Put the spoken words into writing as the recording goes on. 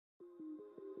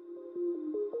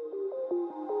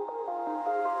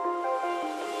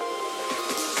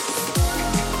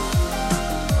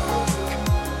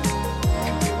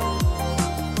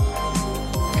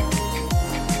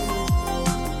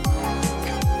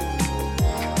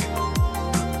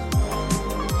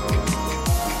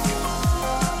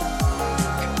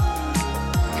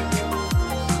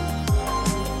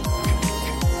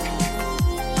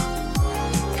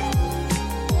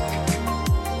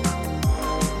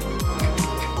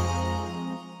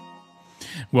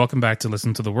Welcome back to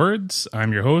Listen to the Words.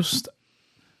 I'm your host.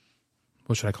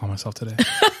 What should I call myself today?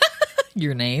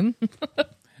 Your name?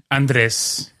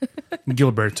 Andres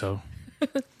Gilberto.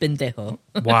 Pendejo.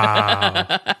 Wow.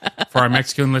 For our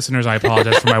Mexican listeners, I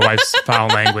apologize for my wife's foul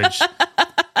language.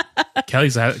 Kelly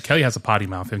has a potty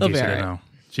mouth, in case you didn't know.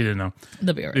 She didn't know.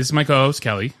 They'll be all right. This is my co-host,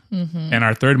 Kelly. Mm-hmm. And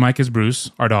our third mic is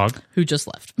Bruce, our dog. Who just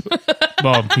left.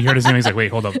 Well, he heard his name. He's like, wait,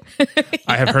 hold up.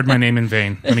 I have heard my name in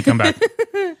vain. Let me come back.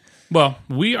 Well,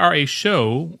 we are a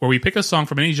show where we pick a song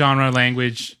from any genre,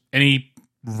 language, any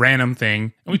random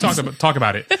thing, and we talk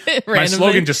about it. My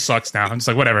slogan just sucks now. I'm just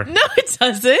like, whatever. No, it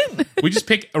doesn't. We just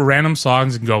pick random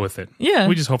songs and go with it. Yeah.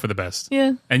 We just hope for the best.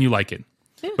 Yeah. And you like it.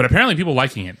 Yeah. But apparently people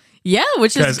liking it. Yeah,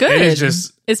 which is good. It is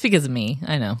just... It's because of me.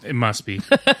 I know. It must be.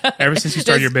 Ever since you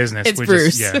started your business. It's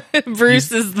Bruce. Just,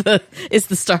 Bruce is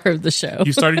the star of the show.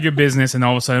 You started your business and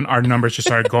all of a sudden our numbers just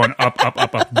started going up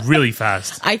really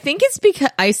fast. I think it's because...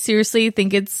 I seriously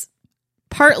think it's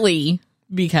partly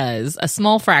because a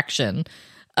small fraction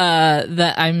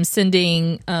that I'm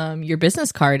sending your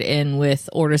business card in with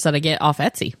orders that I get off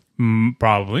Etsy.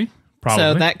 Probably.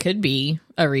 So that could be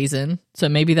a reason. So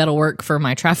maybe that'll work for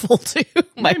my travel too.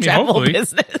 My travel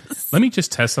business. Let me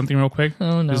just test something real quick.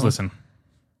 Oh no. Just listen.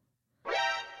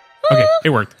 Okay,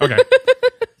 it worked. Okay.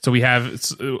 So we have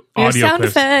audio sound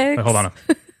clips. effects. Wait, hold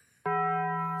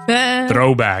on.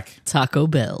 Throwback. Taco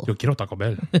Bell. Yo quiero Taco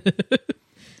Bell.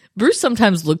 Bruce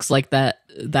sometimes looks like that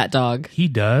dog. He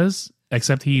does,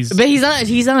 except But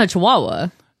he's on a Chihuahua.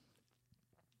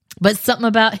 But something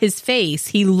about his face,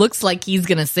 he looks like he's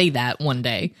going to say that one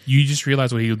day. You just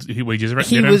realized what he just read?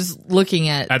 He was looking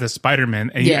at the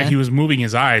Spider-Man, and he was moving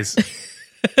his eyes.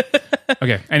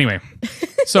 Okay, anyway.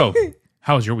 So,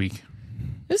 how was your week?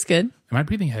 It was good. Am I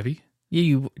breathing heavy? Yeah,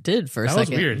 you did for a second. That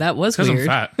was weird. That was weird.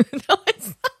 Because I'm fat. No,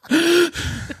 it's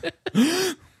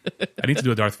not. I need to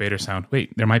do a Darth Vader sound.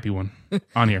 Wait, there might be one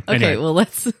on here. Okay, anyway. well,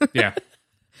 let's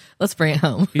bring it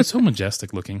home. He's so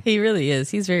majestic looking. He really is.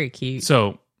 He's very cute.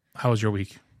 So, how was your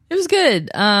week? It was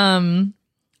good.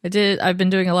 I've been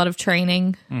doing a lot of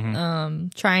training.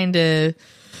 Trying to...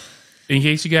 In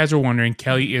case you guys are wondering,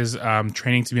 Kelly is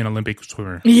training to be an Olympic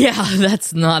swimmer. Yeah,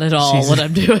 that's not at all what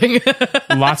I'm doing.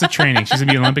 Lots of training. She's going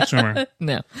to be an Olympic swimmer.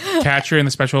 No. Catch her in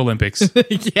the Special Olympics.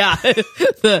 Yeah,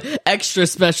 the extra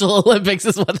Special Olympics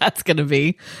is what that's going to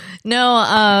be. No,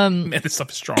 Man, this stuff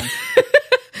is strong.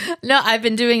 No, I've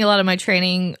been doing a lot of my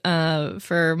training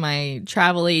for my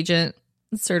travel agent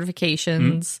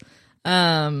certifications,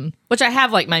 which I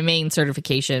have like my main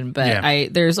certification,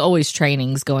 but there's always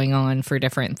trainings going on for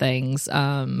different things.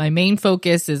 My main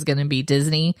focus is going to be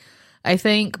Disney, I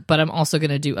think, but I'm also going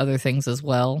to do other things as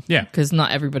well. Yeah. Because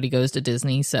not everybody goes to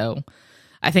Disney. So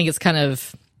I think it's kind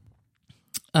of,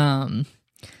 I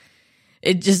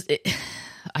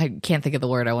can't think of the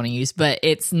word I want to use, but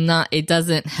it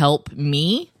doesn't help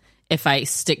me if I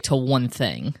stick to one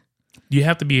thing. You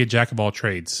have to be a jack of all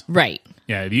trades. Right.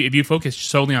 Yeah, if you focus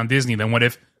solely on Disney, then what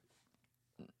if...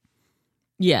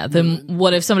 Yeah, then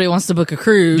what if somebody wants to book a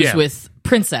cruise with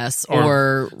Princess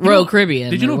or Royal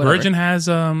Caribbean? Did you know whatever. Virgin has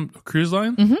a cruise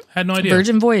line? Mm-hmm. Had no idea.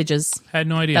 Virgin Voyages. Had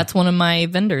no idea. That's one of my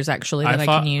vendors, actually, that I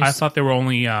can use. I thought there were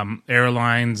only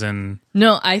airlines and...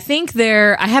 No, I think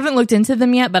I haven't looked into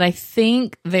them yet, but I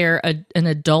think they're an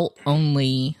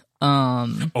adult-only...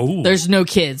 There's no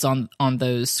kids on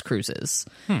those cruises.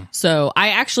 So I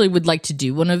actually would like to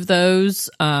do one of those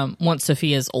once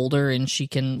Sophia's older and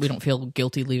we don't feel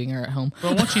guilty leaving her at home.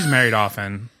 Well, once she's married off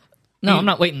and... No, I'm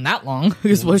not waiting that long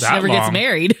because she never gets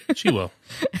married. She will.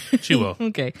 She will.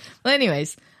 Okay. Well,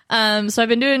 anyways, so I've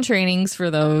been doing trainings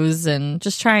for those and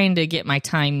just trying to get my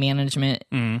time management,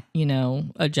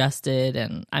 adjusted.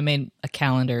 And I made a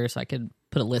calendar so I could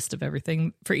put a list of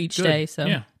everything for each day. So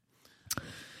yeah.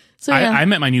 So yeah. I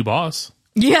met my new boss.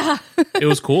 Yeah. It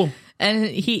was cool.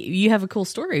 And you have a cool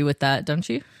story with that, don't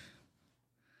you?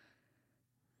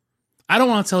 I don't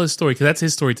want to tell his story because that's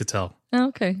his story to tell. Oh,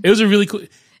 okay. It was a really cool...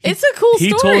 It's a cool story.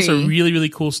 He told us a really, really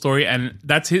cool story, and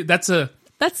that's his story.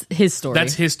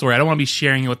 That's his story. I don't want to be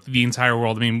sharing it with the entire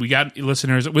world. I mean, we got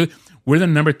listeners. We're the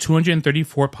number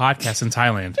 234 podcast in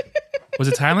Thailand. Was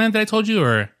it Thailand that I told you,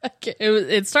 or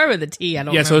it started with a T? I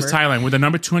don't. Yeah, remember. so it's Thailand. We're the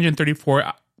number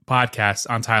 234 podcast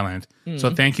on Thailand.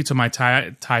 So thank you to my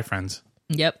Thai friends.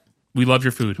 Yep, we love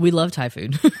your food. We love Thai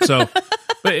food. So,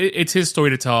 but it's his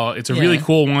story to tell. It's a really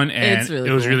cool one, and really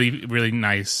it was cool. really, really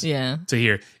nice. to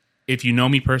hear. If you know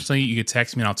me personally, you could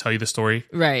text me and I'll tell you the story.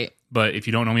 Right. But if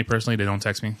you don't know me personally, then don't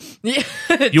text me. Yeah.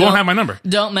 You won't have my number.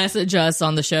 Don't message us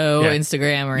on the show,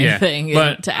 Instagram, or anything.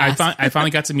 But to ask. I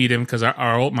finally got to meet him because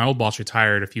my old boss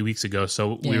retired a few weeks ago.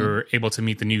 So we were able to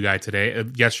meet the new guy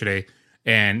yesterday.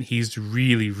 And he's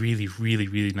really, really, really,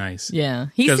 really nice. Yeah.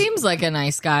 He seems like a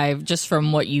nice guy just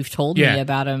from what you've told me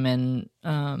about him and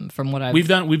from what we've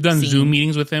done Zoom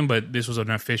meetings with him, but this was an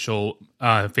official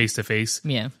face to face.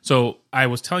 Yeah. So I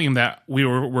was telling him that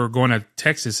we're going to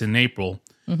Texas in April.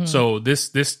 Mm-hmm. So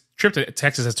this trip to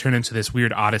Texas has turned into this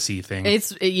weird Odyssey thing.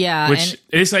 Which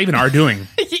it's not even our doing.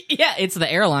 Yeah, it's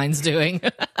the airlines doing.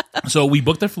 So we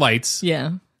booked the flights.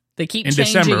 Yeah. They keep in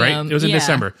changing December, right? them. It was in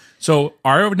December. So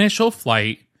our initial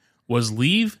flight was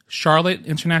leave Charlotte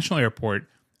International Airport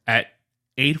at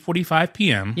 8:45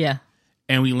 p.m. Yeah.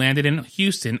 And we landed in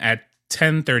Houston at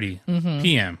 10:30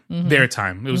 p.m. Their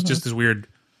time. It was just this weird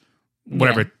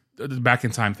back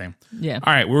in time thing. Yeah.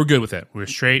 All right, we were good with it. We were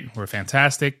straight. We were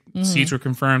fantastic. Seats were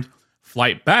confirmed.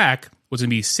 Flight back was going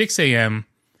to be 6 a.m.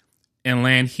 and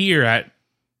land here at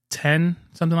 10,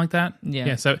 something like that. Yeah.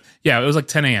 It was like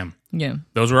 10 a.m. Yeah.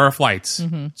 Those were our flights.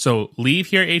 So leave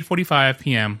here at 8:45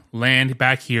 p.m., land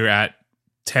back here at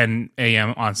 10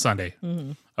 a.m. on Sunday.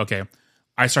 Okay.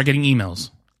 I start getting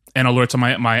emails and alerts on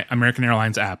my American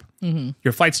Airlines app.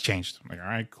 Your flight's changed. I'm like, all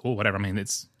right, cool, whatever. I mean,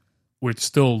 we're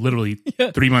still literally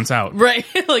 3 months out. Right.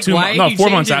 Like, why are you 4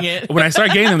 months out. it? When I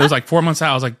started getting them, it was like 4 months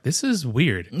out. I was like, this is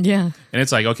weird. Yeah. And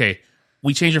it's like, okay,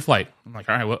 we changed your flight. I'm like,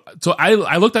 all right, well. So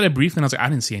I looked at it briefly and I was like, I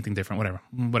didn't see anything different.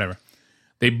 Whatever.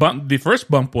 The first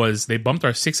bump was they bumped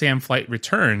our 6 a.m. flight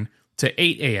return to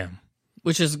 8 a.m.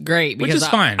 Which is great because which is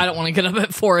fine. I don't want to get up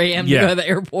at 4 a.m. to go to the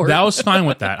airport. That was fine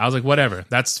with that. I was like, whatever.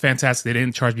 That's fantastic. They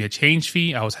didn't charge me a change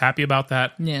fee. I was happy about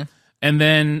that. Yeah. And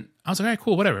then I was like, all right,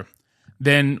 cool, whatever.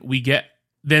 Then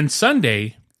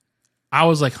Sunday, I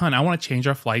was like, I want to change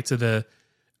our flight to the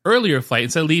earlier flight.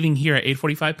 Instead of leaving here at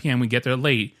 8:45 p.m., we get there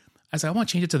late. I was like, I want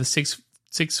to change it to the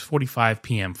 6:45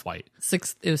 p.m. flight.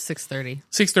 It was 6:30.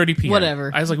 6:30 p.m.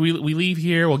 Whatever. I was like, we leave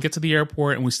here, we'll get to the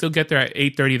airport, and we still get there at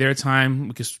 8:30 their time.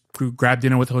 We just grab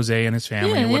dinner with Jose and his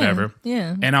family or whatever.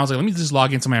 Yeah. And I was like, let me just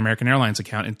log into my American Airlines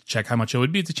account and check how much it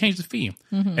would be to change the fee.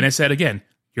 And it said, again,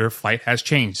 your flight has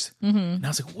changed. And I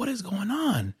was like, what is going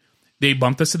on? They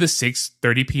bumped us to the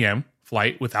 6:30 p.m.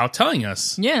 flight without telling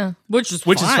us. Yeah. Which is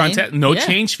fantastic. No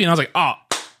change fee. And I was like,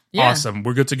 awesome.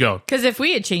 We're good to go. Because if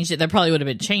we had changed it, there probably would have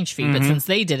been change fee. But since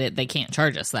they did it, they can't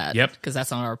charge us that. Yep. Because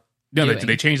that's not our. No,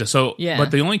 they changed it. So,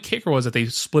 but the only kicker was that they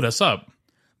split us up.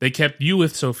 They kept you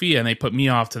with Sophia and they put me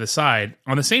off to the side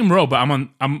on the same row, but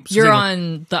you're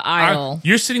on the aisle.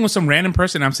 You're sitting with some random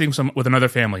person. And I'm sitting with another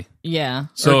family. Yeah.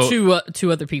 So or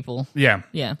two other people. Yeah.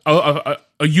 Yeah. A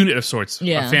unit of sorts.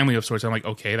 Yeah. A family of sorts. I'm like,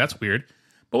 okay, that's weird,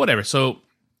 but whatever. So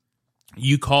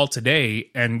you called today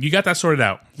and you got that sorted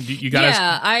out. You got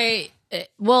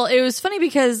Well, it was funny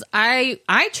because I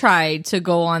tried to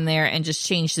go on there and just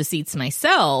change the seats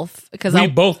myself because we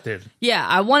both did. Yeah,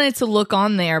 I wanted to look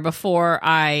on there before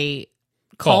I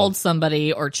called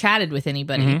somebody or chatted with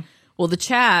anybody. Well, the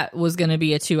chat was going to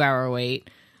be a 2-hour wait,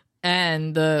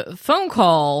 and the phone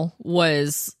call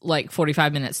was like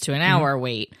 45 minutes to an hour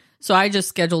wait. So I just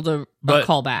scheduled a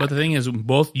call back. But the thing is,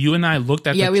 both you and I looked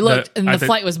at we looked, and the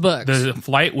flight was booked. The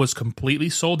flight was completely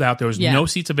sold out. There was no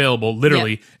seats available,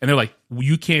 literally. And they're like,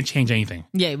 you can't change anything.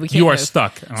 Yeah, we can't. You are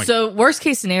stuck. Like, so worst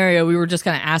case scenario, we were just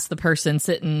going to ask the person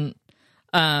sitting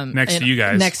next to you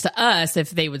guys, next to us,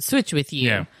 if they would switch with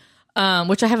you. Yeah.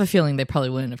 Which I have a feeling they probably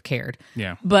wouldn't have cared.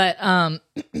 Yeah. But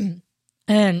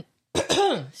and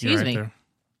excuse me.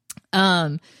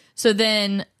 So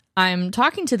then I'm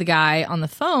talking to the guy on the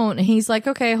phone and he's like,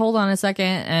 okay, hold on a second.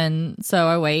 And so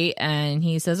I wait and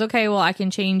he says, okay, well, I can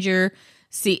change your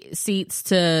seats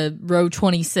to row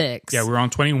 26. Yeah, we're on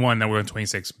 21. Now we're on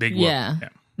 26. Big whoop. Yeah.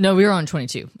 No, we were on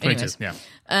 22. 22, anyways.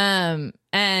 yeah.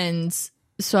 And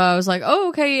so I was like, oh,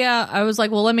 okay, yeah. I was like,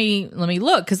 well, let me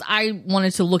look because I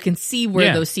wanted to look and see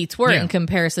where those seats were in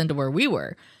comparison to where we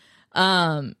were.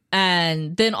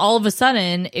 And then all of a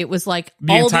sudden it was like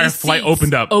the all entire these flight seats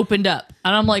opened up.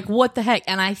 And I'm like, what the heck?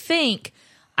 And I think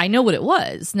I know what it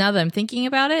was now that I'm thinking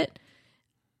about it.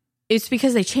 It's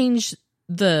because they changed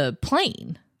the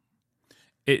plane.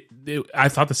 I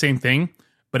thought the same thing,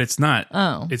 but it's not.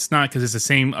 Oh, it's not because it's the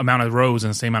same amount of rows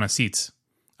and the same amount of seats.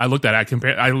 I looked at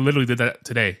it. I literally did that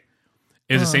today.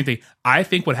 It's the same thing. I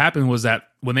think what happened was that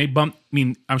when they bumped,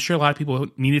 I'm sure a lot of people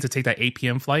needed to take that 8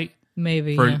 p.m. flight.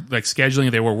 Maybe for like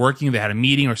scheduling, they were working, they had a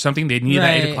meeting or something, they needed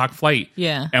that 8 o'clock flight.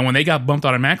 Yeah. And when they got bumped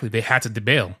automatically, they had to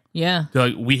bail. Yeah. They're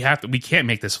like, we can't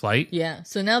make this flight. Yeah.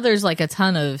 So now there's like a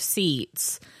ton of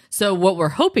seats. So what we're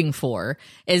hoping for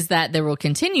is that there will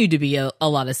continue to be a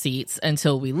lot of seats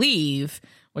until we leave,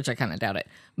 which I kind of doubt it.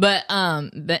 But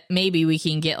maybe we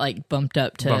can get like bumped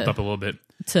up a little bit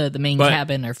to the main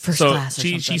cabin or first class or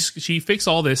something. She fixed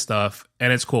all this stuff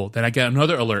and it's cool. Then I got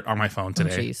another alert on my phone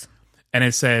today. Oh, and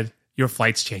it said your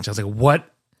flight's changed. I was like, what?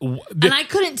 And I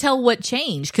couldn't tell what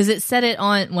changed because it said it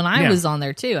on when I was on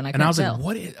there too, and I couldn't tell. Like,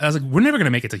 what? I was like, we're never gonna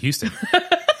make it to Houston.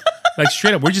 Like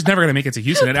straight up, we're just never gonna make it to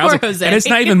Houston. And I was like, Jose. and it's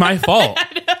not even my fault.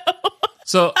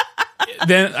 So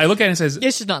then I look at it and it says,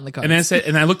 it's just not in the cards. And then it said,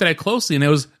 and I looked at it closely,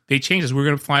 and they changed us. We were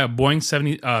gonna fly a Boeing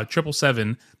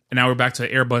 777, and now we're back to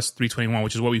Airbus 321,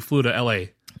 which is what we flew to LA.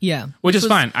 Yeah, which is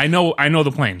fine. I know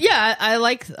the plane. Yeah, I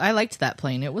liked that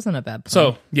plane. It wasn't a bad plane.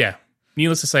 So yeah,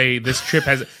 needless to say, this trip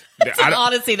has. It's an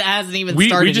odyssey that hasn't even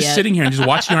started We're just yet. sitting here and just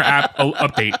watching our app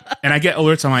update, and I get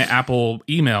alerts on my Apple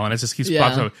email, and it just keeps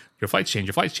popping up. Your flight's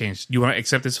changed. Do you want to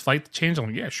accept this flight change? I'm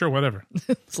like, yeah, sure, whatever.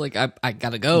 It's like I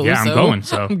gotta go. Yeah, I'm going.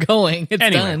 So I'm going. It's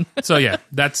anyway, done. So yeah,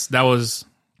 that was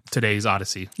today's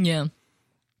odyssey. Yeah.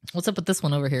 What's up with this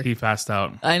one over here? He passed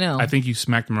out. I know. I think you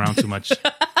smacked him around too much.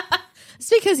 It's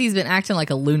because he's been acting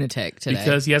like a lunatic today.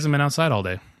 Because he hasn't been outside all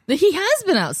day. He has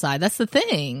been outside. That's the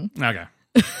thing. Okay.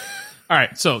 All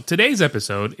right. So today's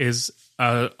episode is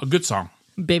a good song.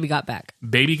 Baby Got Back.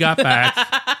 Baby Got Back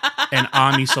and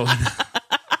Ami Solana.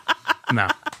 No.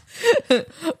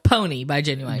 Pony by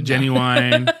Genuine.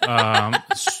 Genuine.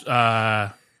 What's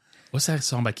that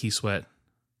song by Key Sweat?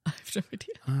 I have no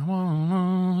idea.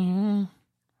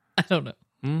 I don't know.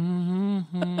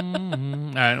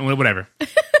 Whatever.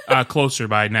 Closer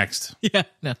by Next. Yeah.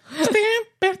 No.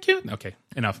 Okay.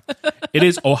 Enough. It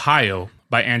is Ohio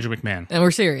by Andrew McMahon. And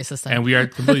we're serious this time. And we are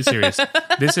completely serious.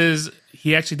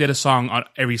 He actually did a song on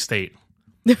every state.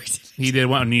 He did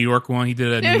one, a New York one. He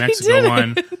did a New Mexico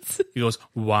one. He goes,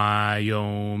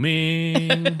 Wyoming.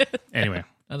 Anyway.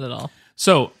 Not at all.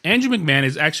 So, Andrew McMahon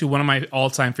is actually one of my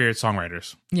all-time favorite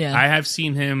songwriters. Yeah. I have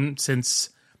seen him since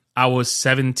I was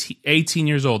 18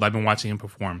 years old. I've been watching him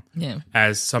perform. Yeah.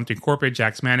 As Something Corporate,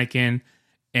 Jack's Mannequin,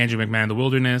 Andrew McMahon, The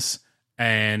Wilderness,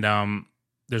 and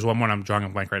there's one more I'm drawing a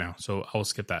blank right now, so I will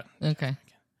skip that. Okay.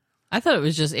 I thought it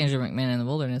was just Andrew McMahon in The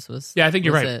Wilderness was. Yeah, I think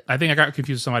you're right. It. I think I got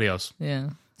confused with somebody else. Yeah.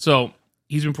 So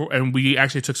he's been, and we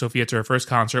actually took Sophia to her first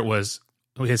concert, was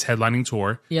his headlining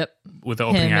tour. Yep. With the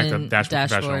opening act of Dashboard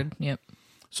Professional. Yep.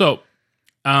 So,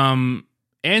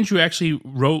 Andrew actually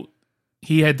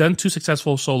he had done 2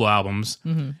 successful solo albums,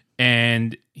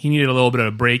 and he needed a little bit of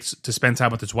a break to spend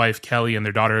time with his wife, Kelly, and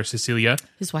their daughter, Cecilia.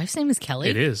 His wife's name is Kelly?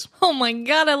 It is. Oh my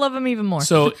God, I love him even more.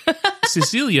 So,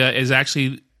 Cecilia is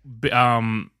actually, oh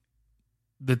my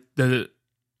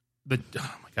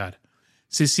God.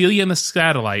 Cecilia and the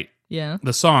Satellite. Yeah.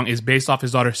 The song is based off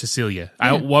his daughter, Cecilia.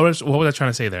 Yeah. What was I trying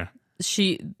to say there?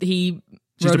 He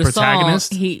She's wrote the a song.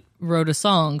 protagonist? He wrote a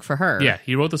song for her. Yeah,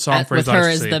 he wrote the song for his daughter, with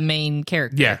her as Cecilia. the main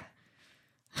character. Yeah.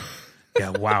 Yeah,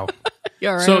 wow.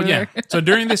 All right, So, over yeah. there. So,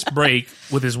 during this break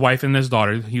with his wife and his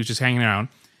daughter, he was just hanging around.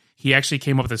 He actually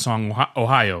came up with the song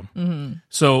Ohio. Mm-hmm.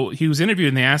 So, he was interviewed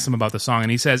and they asked him about the song. And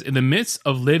he says, in the midst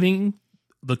of living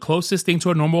the closest thing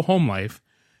to a normal home life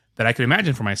that I could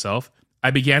imagine for myself,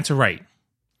 I began to write.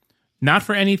 Not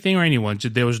for anything or anyone.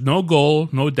 There was no goal,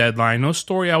 no deadline, no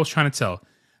story I was trying to tell.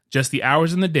 Just the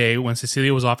hours in the day when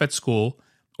Cecilia was off at school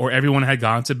or everyone had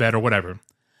gone to bed or whatever.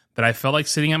 That I felt like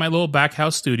sitting at my little back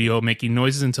house studio making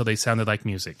noises until they sounded like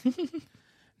music.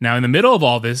 Now, in the middle of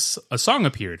all this, a song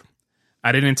appeared.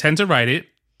 I didn't intend to write it.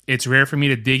 It's rare for me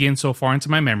to dig in so far into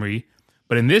my memory.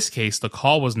 But in this case, the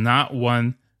call was not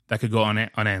one that could go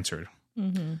unanswered.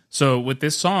 Mm-hmm. So with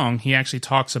this song, he actually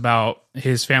talks about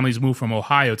his family's move from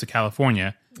Ohio to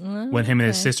California when him and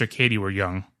his sister Katie were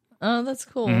young. Oh, that's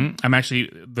cool. Mm-hmm. I'm actually,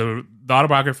 the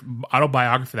autobiography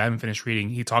that I haven't finished reading,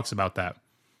 he talks about that.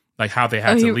 Like how they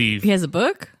had to leave. He has a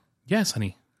book? Yes,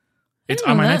 honey. It's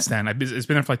on my nightstand. It's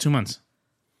been there for like 2 months.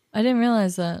 I didn't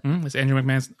realize that. It's Andrew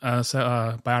McMahon's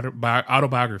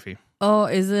autobiography. Oh,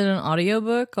 is it an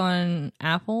audiobook on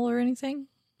Apple or anything?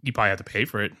 You probably have to pay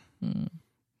for it.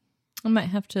 I might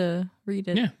have to read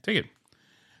it. Yeah, take it.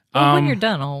 Well, when you're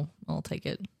done, I'll take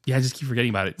it. Yeah, I just keep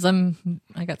forgetting about it. 'Cause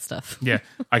I got stuff. Yeah,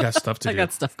 I got stuff to do. I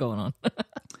got stuff going on.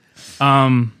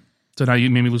 So now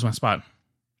you made me lose my spot.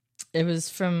 It was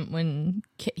from when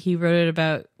he wrote it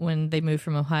about when they moved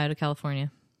from Ohio to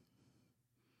California.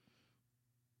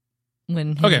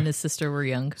 When he and his sister were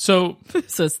young. So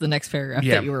it's the next paragraph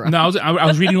that you were on. No, I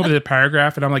was reading over the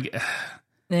paragraph and I'm like,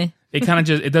 it kind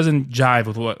of it doesn't jive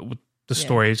with the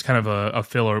story. It's kind of a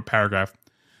filler paragraph.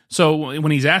 So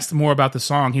when he's asked more about the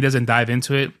song, he doesn't dive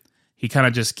into it. He kind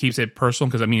of just keeps it personal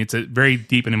because, I mean, it's a very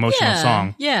deep and emotional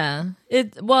song. Yeah.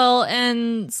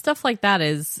 And stuff like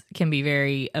that can be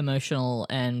very emotional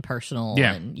and personal.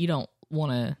 Yeah. And you don't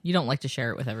like to share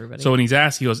it with everybody. So when he's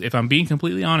asked, he goes, if I'm being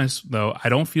completely honest, though, I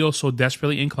don't feel so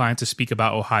desperately inclined to speak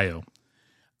about Ohio.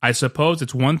 I suppose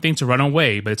it's one thing to run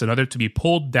away, but it's another to be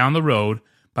pulled down the road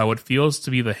by what feels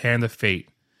to be the hand of fate.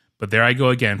 But there I go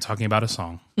again, talking about a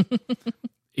song.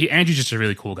 Andrew's just a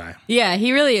really cool guy. Yeah,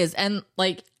 he really is. And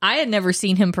like, I had never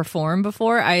seen him perform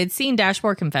before. I had seen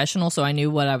Dashboard Confessional, so I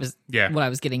knew what I was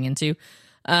getting into.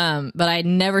 But I'd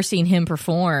never seen him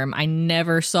perform. I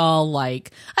never saw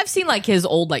I've seen like his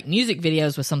old like music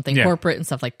videos with something corporate and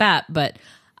stuff like that, but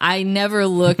I never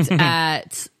looked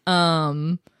at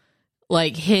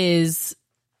like his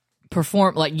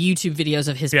YouTube videos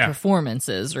of his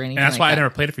performances or anything. And that's why I never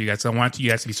played it for you guys. So I wanted you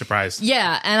guys to be surprised.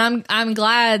 Yeah, and I'm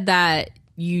glad that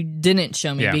you didn't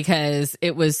show me because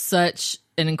it was such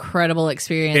an incredible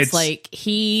experience. Like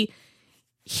he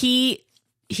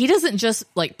doesn't just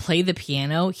like play the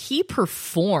piano; he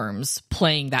performs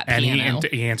playing that piano, and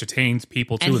he entertains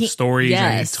people too with stories.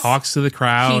 And he talks to the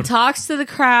crowd.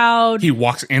 He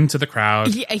walks into the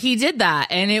crowd. He did that,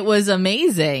 and it was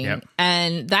amazing. Yep.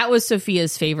 And that was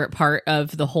Sophia's favorite part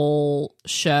of the whole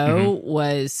show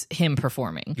was him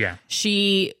performing. Yeah,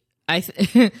 she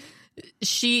doesn't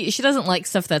like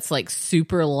stuff that's like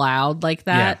super loud like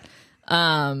that.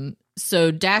 Yeah.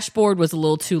 So Dashboard was a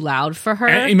little too loud for her.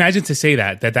 And imagine to say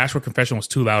that Dashboard Confession was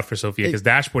too loud for Sophia because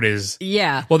Dashboard is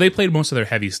well, they played most of their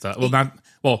heavy stuff.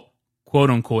 Quote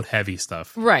unquote heavy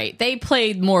stuff. Right. They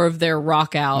played more of their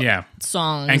rock out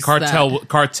songs. And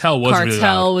Cartel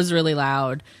was really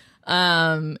loud.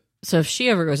 So if she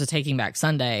ever goes to Taking Back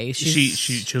Sunday,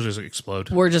 she'll just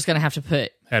explode. We're just gonna have to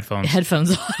put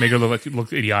headphones on. Make her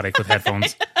look idiotic with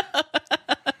headphones.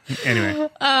 Anyway.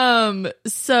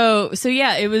 So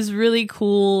yeah, it was really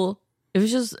cool. It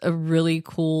was just a really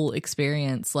cool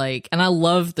experience. Like, and I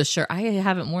love the shirt. I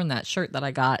haven't worn that shirt that I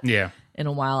got in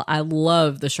a while. I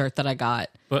love the shirt that I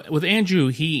got. But with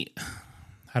Andrew,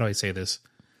 how do I say this?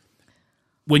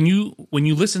 When you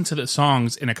listen to the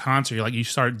songs in a concert, you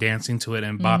start dancing to it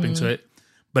and bopping to it.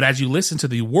 But as you listen to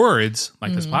the words,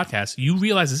 like this podcast, you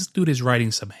realize this dude is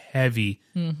writing some heavy,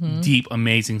 deep,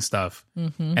 amazing stuff.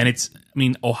 And it's,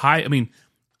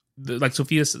 like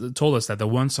Sophia told us that the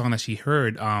one song that she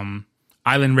heard,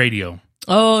 Island Radio.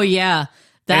 Oh, yeah.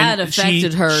 That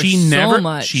affected her so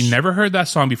much. She never heard that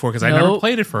song before because I never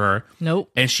played it for her. Nope.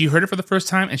 And she heard it for the first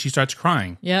time and she starts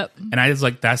crying. Yep. And I was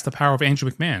like, that's the power of Andrew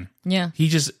McMahon. Yeah. He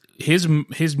just, his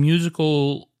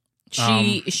musical...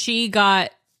 She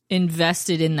got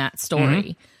invested in that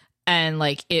story and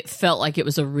like it felt like it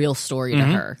was a real story to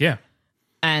her. Yeah.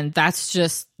 And that's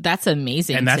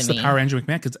amazing. And that's the power of Andrew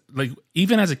McMahon because like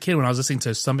even as a kid when I was listening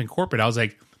to something corporate, I was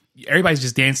like, everybody's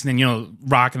just dancing and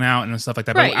rocking out and stuff like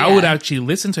that. Right, but I would actually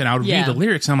listen to it and I would read the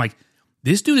lyrics and I'm like,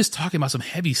 this dude is talking about some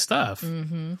heavy stuff.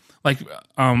 Like,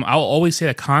 I'll always say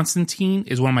that Constantine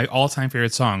is one of my all-time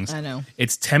favorite songs. I know.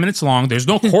 It's 10 minutes long. There's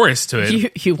no chorus to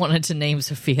it. You wanted to name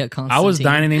Sophia Constantine. I was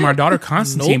dying to name our daughter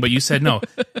Constantine, but you said no.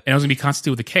 And it was going to be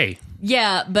Constantine with a K.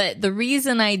 Yeah, but the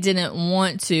reason I didn't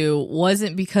want to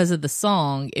wasn't because of the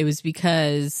song. It was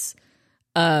because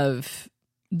of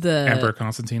the... Emperor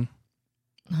Constantine.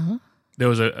 Huh? There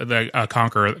was a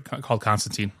conqueror called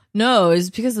Constantine. No, it was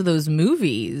because of those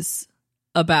movies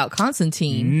about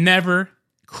Constantine. Never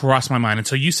crossed my mind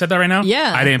until you said that right now.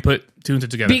 Yeah. I didn't put two and two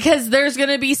together. Because there's going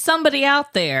to be somebody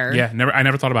out there. Yeah, I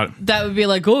never thought about it. That would be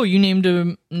like, oh, you named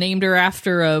her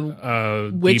after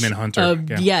a demon hunter.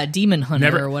 Demon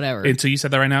hunter or whatever. Until you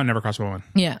said that right now, it never crossed my mind.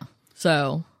 Yeah.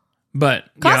 So. But.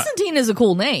 Constantine is a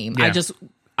cool name. Yeah.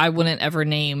 I wouldn't ever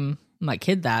name my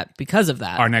kid that because of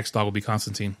that. Our next dog will be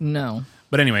Constantine. No.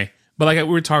 But anyway. But like we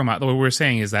were talking about, what we were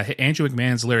saying is that Andrew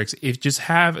McMahon's lyrics, if just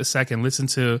have a second, listen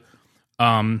to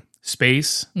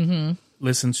Space,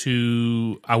 listen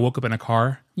to I Woke Up in a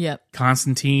Car,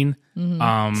 Constantine,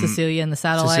 Cecilia and the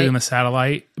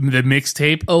Satellite, the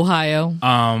mixtape, Ohio,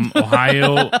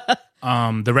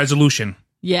 The Resolution.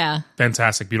 Yeah.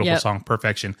 Fantastic, beautiful song,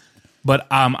 perfection. But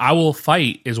I Will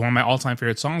Fight is one of my all-time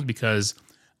favorite songs because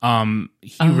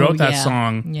he wrote that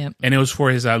song and it was for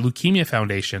his Leukemia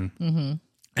Foundation.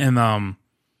 And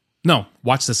no,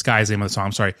 Watch the Sky is the name of the song.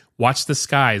 I'm sorry. Watch the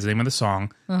Sky is the name of the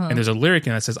song. And there's a lyric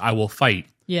in it that says, I will fight.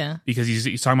 Yeah. Because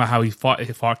he's talking about how he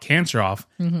fought cancer off.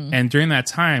 And during that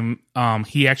time,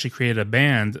 he actually created a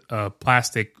band,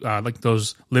 plastic, like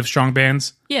those Live Strong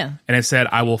bands. Yeah. And it said,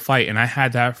 I will fight. And I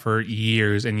had that for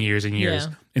years and years and years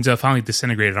until it finally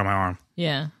disintegrated on my arm.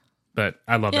 Yeah. But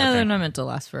I love that thing. Yeah, they're not meant to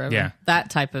last forever. Yeah. That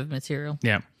type of material.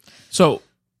 Yeah. So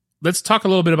let's talk a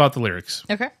little bit about the lyrics.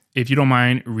 Okay. If you don't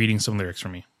mind reading some lyrics for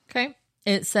me. Okay.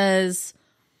 It says,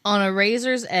 on a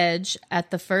razor's edge,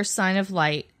 at the first sign of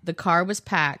light, the car was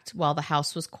packed while the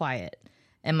house was quiet.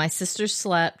 And my sister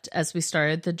slept as we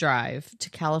started the drive to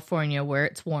California where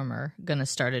it's warmer, gonna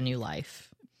start a new life.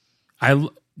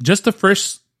 Just the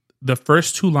first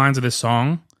two lines of this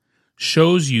song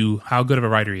shows you how good of a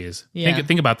writer he is. Yeah.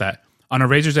 Think about that. on a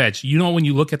razor's edge. You know, when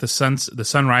you look at the sun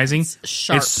rising,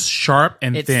 it's sharp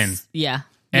and thin. Yeah.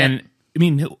 And I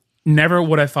mean, never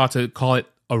would I thought to call it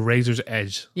a razor's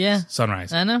edge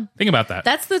sunrise. I know. Think about that.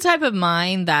 That's the type of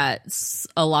mind that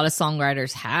a lot of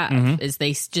songwriters have, is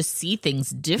they just see things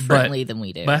differently than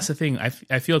we do. But that's the thing. I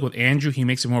feel like with Andrew, he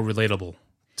makes it more relatable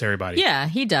to everybody. Yeah,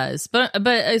 he does. But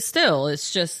still,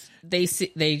 it's just they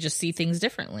just see things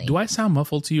differently. Do I sound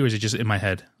muffled to you, or is it just in my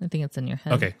head? I think it's in your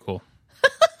head. Okay, cool.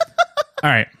 All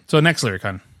right. So next lyric,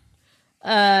 hon.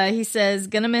 He says,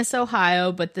 "Gonna miss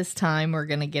Ohio, but this time we're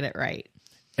gonna get it right."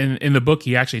 And in the book,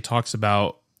 he actually talks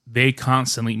about they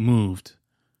constantly moved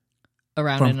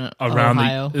around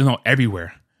Ohio.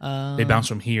 Everywhere. They bounced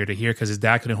from here to here because his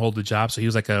dad couldn't hold the job, so he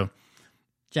was like a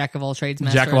jack of all trades,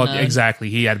 master of none.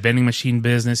 Exactly. He had vending machine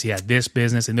business, he had this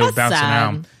business, and they were bouncing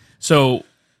around. So,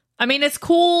 I mean, it's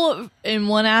cool in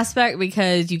one aspect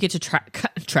because you get to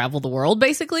travel the world.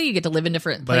 Basically, you get to live in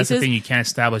different places. But that's the thing; you can't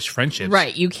establish friendships,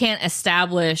 right? You can't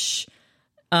establish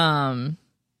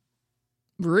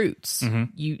roots.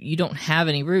 You don't have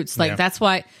any roots. Like that's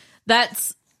why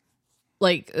that's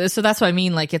what I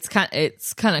mean. Like it's kind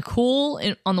of cool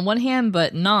on the one hand,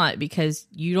 but not, because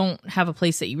you don't have a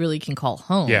place that you really can call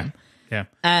home. Yeah.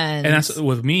 And that's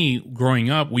with me growing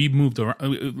up. We moved around.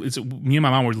 Me and my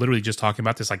mom were literally just talking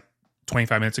about this like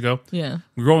 25 minutes ago. Yeah.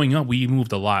 Growing up, we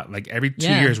moved a lot. Like every 2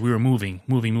 years, we were moving.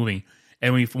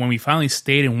 And when we finally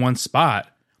stayed in one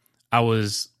spot, I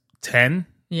was 10.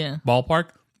 Yeah.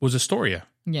 Ballpark was Astoria.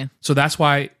 Yeah. So that's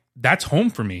why that's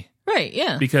home for me. Right.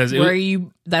 Yeah. Because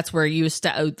that's where you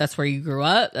grew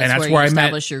up. That's where I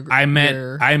met your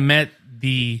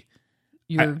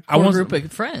core group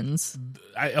of friends.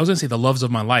 I was gonna say the loves of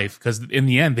my life, because in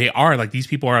the end they are like, these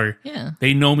people are. Yeah.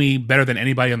 They know me better than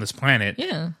anybody on this planet.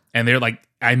 Yeah. And they're like,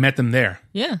 I met them there.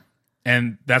 Yeah.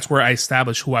 And that's where I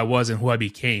established who I was and who I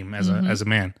became as a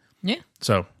man. Yeah.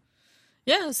 So.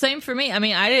 Yeah. Same for me. I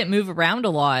mean, I didn't move around a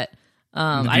lot.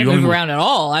 I didn't move around at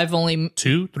all. I've only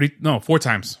 4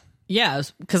 times. Yeah,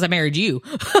 because I married you.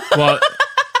 Well,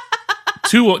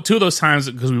 two of those times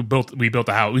because we built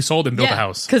a house. We sold and built a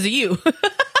house because of you.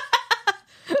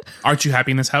 Aren't you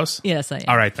happy in this house? Yes, I am.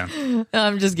 All right then.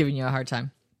 I'm just giving you a hard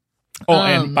time. Oh,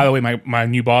 and by the way, my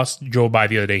new boss drove by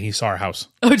the other day. He saw our house.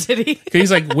 Oh, did he?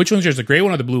 He's like, "Which one's yours, the gray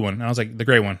one or the blue one?" And I was like, "The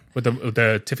gray one with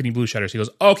the Tiffany blue shutters." He goes,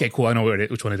 oh, "Okay, cool. I know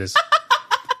which one it is."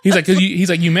 He's like,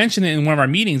 you mentioned it in one of our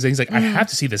meetings, and he's like, I have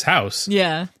to see this house.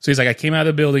 Yeah. So he's like, I came out of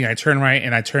the building, I turned right,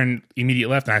 and I turned immediate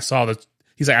left, and I saw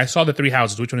I saw the 3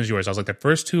 houses. Which one is yours? I was like, the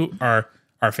first 2 are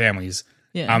our families.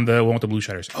 Yeah. I'm the one with the blue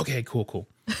shutters. Okay, cool.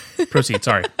 Proceed.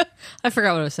 Sorry. I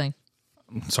forgot what I was saying.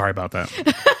 Sorry about that.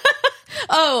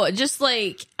 Oh, just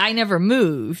like I never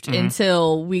moved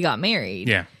until we got married.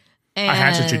 Yeah. And I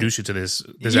had to introduce you to this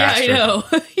disaster. Yeah, I know.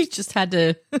 You just had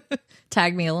to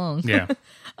tag me along. Yeah.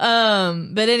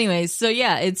 But anyways, so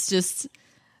yeah, it's just,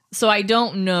 so I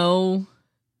don't know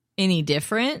any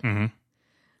different.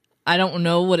 I don't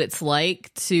know what it's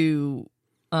like to,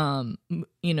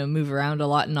 move around a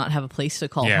lot and not have a place to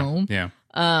call home. Yeah.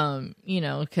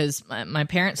 Because my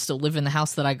parents still live in the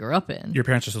house that I grew up in. Your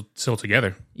parents are still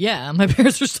together? Yeah, my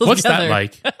parents are still What's together.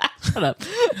 What's that like? Shut up.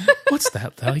 What's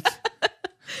that like?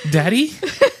 Daddy?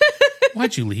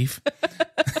 Why'd you leave?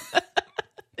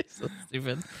 So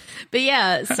stupid. But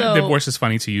yeah, so divorce is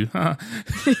funny to you. Huh?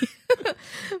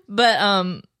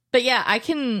 But yeah, I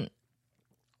can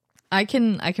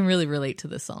really relate to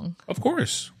this song. Of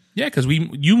course. Yeah, because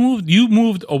you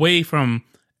moved away from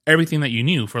everything that you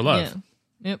knew for love. Yeah.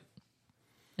 Yep.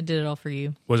 I did it all for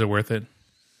you. Was it worth it?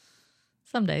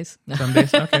 Some days. Some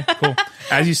days? Okay, cool.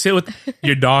 As you sit with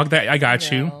your dog that I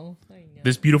got you,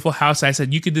 this beautiful house, I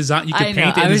said you could paint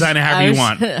it and design it however you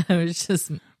want. I was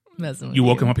just messing with you.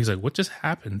 Woke him up, he's like, what just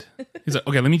happened? He's like,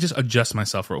 okay, let me just adjust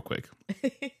myself real quick.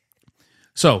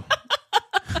 So,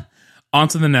 on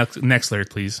to the next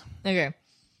lyric, please. Okay.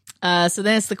 So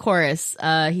then it's the chorus.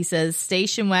 He says,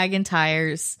 station wagon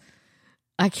tires.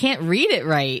 I can't read it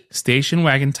right. Station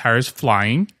wagon tires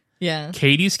flying. Yeah.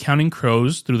 Katie's counting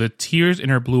crows through the tears in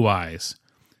her blue eyes.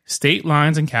 State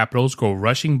lines and capitals go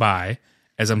rushing by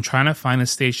as I'm trying to find a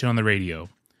station on the radio.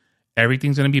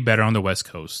 Everything's going to be better on the West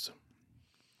Coast.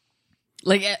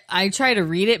 Like, I try to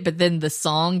read it, but then the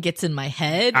song gets in my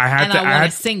head, I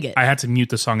want to sing it. I had to mute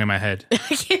the song in my head. I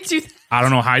can't do that. I don't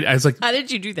know how. I was like, how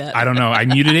did you do that? I don't know. I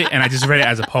muted it, and I just read it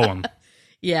as a poem.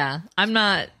 Yeah. I'm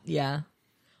not, yeah.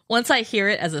 Once I hear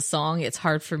it as a song, it's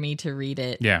hard for me to read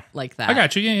it like that. I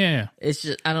got you. Yeah. It's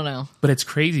just, I don't know. But it's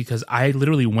crazy because I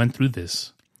literally went through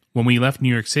this. When we left New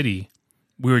York City,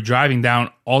 we were driving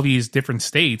down all these different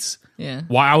states. Yeah.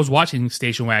 While I was watching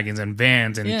station wagons and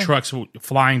vans and trucks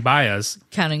flying by us.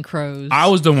 Counting crows. I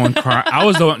was the one crying. I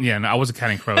wasn't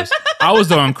counting crows. I was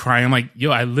the one crying. I'm like,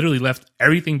 yo, I literally left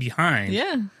everything behind.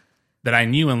 Yeah. That I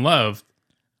knew and loved.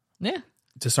 Yeah.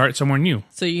 To start somewhere new.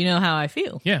 So you know how I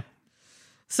feel. Yeah.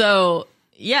 So,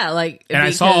 yeah, like... And I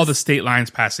saw all the state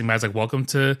lines passing by. I was like, welcome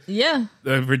to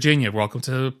Virginia. Welcome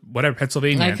to whatever,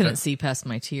 Pennsylvania. I couldn't see past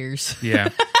my tears. Yeah.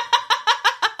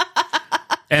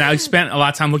 And I spent a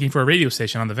lot of time looking for a radio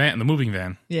station on the moving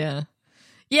van. Yeah.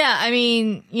 Yeah, I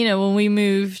mean, when we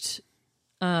moved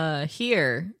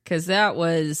here, because that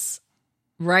was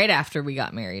right after we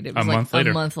got married. It was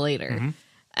a month later. Mm-hmm.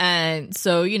 And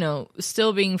so,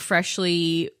 still being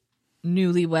freshly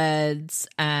newlyweds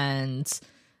and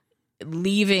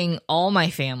leaving all my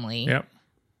family. Yep.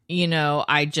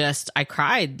 I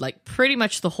cried like pretty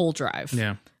much the whole drive.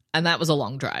 Yeah. And that was a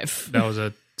long drive. That was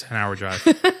a 10-hour drive.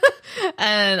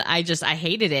 And I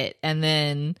hated it. And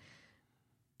then,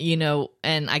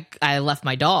 and I left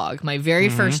my dog, my very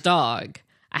first dog.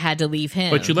 I had to leave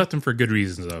him. But you left him for good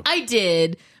reasons, though. I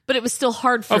did, but it was still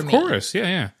hard for me. Of course,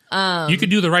 yeah. You could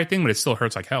do the right thing, but it still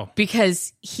hurts like hell.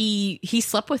 Because he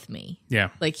slept with me.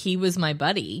 Yeah. Like, he was my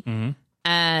buddy. Mm-hmm.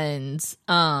 And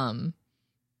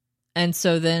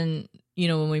so then,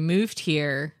 when we moved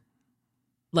here,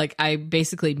 like, I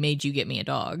basically made you get me a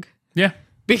dog. Yeah.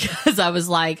 Because I was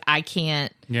like, I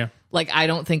can't. Yeah. Like, I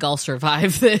don't think I'll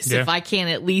survive this if I can't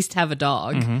at least have a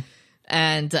dog. Mm-hmm.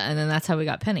 And then that's how we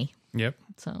got Penny. Yep.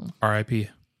 So R.I.P.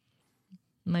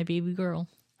 My baby girl.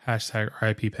 Hashtag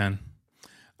R.I.P. Pen.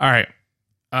 All right.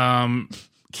 And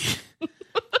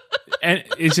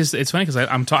it's funny because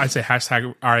I say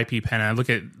hashtag R.I.P. Pen, and I look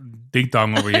at Big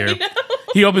Dog over here.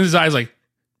 He opens his eyes like,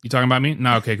 you talking about me?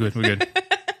 No, okay, good, we're good.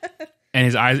 And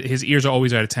his ears are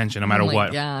always at attention no matter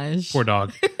what. Gosh. Poor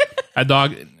dog. A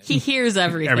dog. He hears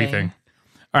everything. Everything.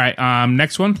 All right.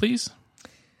 Next one, please.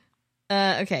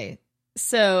 Okay.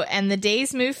 So, and the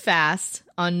days move fast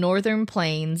on northern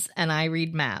plains, and I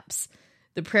read maps.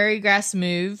 The prairie grass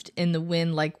moved in the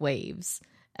wind like waves,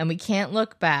 and we can't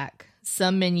look back.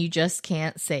 Some men you just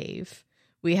can't save.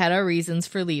 We had our reasons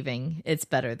for leaving. It's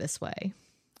better this way.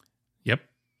 Yep.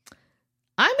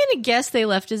 I'm going to guess they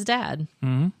left his dad.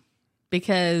 Mm-hmm.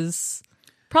 Because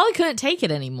probably couldn't take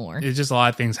it anymore. It's just a lot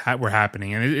of things were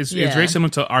happening. And it's very similar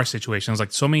to our situation. It's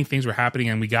like so many things were happening,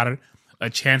 and we got a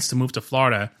chance to move to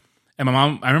Florida. And my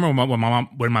mom, I remember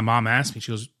when my mom asked me,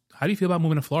 she goes, how do you feel about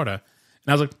moving to Florida? And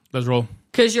I was like, let's roll.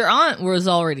 Because your aunt was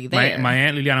already there. My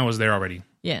Aunt Liliana was there already.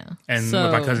 Yeah. And with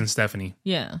my cousin Stephanie.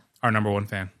 Yeah. Our number one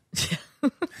fan.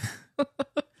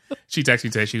 She texted me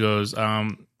today. She goes,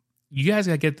 you guys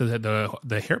got to get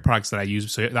the hair products that I use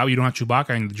so that way you don't have Chewbacca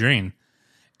in the drain.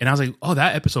 And I was like, oh,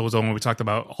 that episode was the one where we talked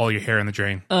about all your hair in the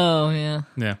drain. Oh, yeah.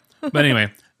 Yeah. But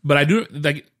anyway, but I do,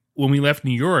 like, when we left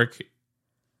New York,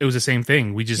 it was the same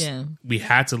thing. We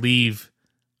had to leave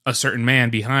a certain man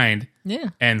behind. Yeah.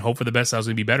 And hope for the best that was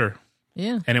going to be better.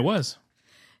 Yeah. And it was.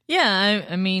 Yeah.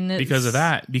 I mean, because of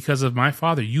that, because of my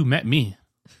father, you met me.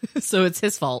 So it's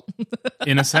his fault.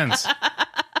 In a sense.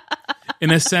 In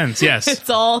a sense, yes.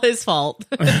 It's all his fault.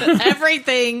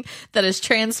 Everything that has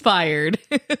transpired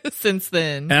since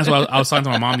then. And that's why I was talking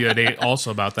to my mom the other day also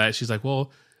about that. She's like,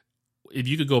 well, if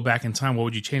you could go back in time, what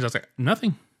would you change? I was like,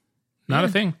 nothing. Not a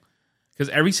thing. Because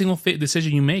every single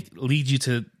decision you make leads you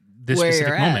to this where specific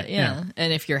you're moment. At, yeah.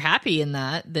 And if you're happy in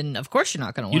that, then of course you're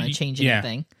not going to want to change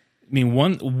anything. I mean,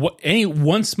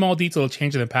 one small detail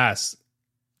change in the past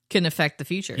can affect the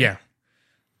future. Yeah.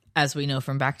 As we know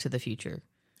from Back to the Future.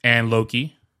 And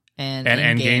Loki. And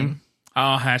Endgame.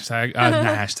 Oh, hashtag. Not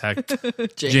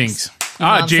hashtag. Jinx.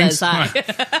 Jinx. All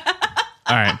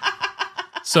right.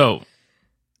 So,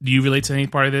 do you relate to any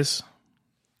part of this?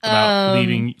 About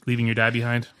leaving your dad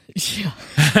behind?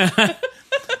 Yeah.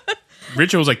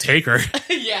 Richard was like, take her.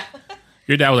 Yeah.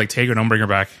 Your dad was like, take her, don't bring her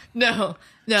back. No.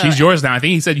 She's yours now. I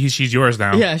think he said she's yours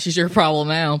now. Yeah, she's your problem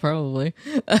now, probably.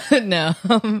 No.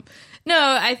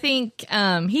 No, I think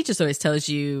he just always tells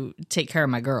you, take care of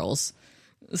my girls.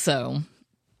 So,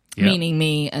 meaning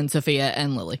me and Sophia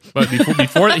and Lily. But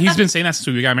before he's been saying that since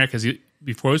we got married, because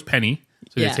before it was Penny.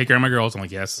 So he take care of my girls. I'm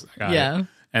like, yes, I got it.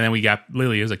 And then we got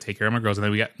Lily. It was like, take care of my girls. And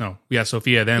then we got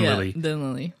Sophia, then Lily. Then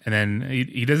Lily. And then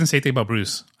he doesn't say anything about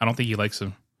Bruce. I don't think he likes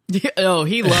him. Oh,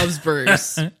 he loves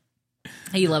Bruce.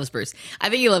 He loves Bruce. I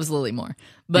think he loves Lily more.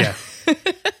 But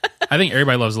I think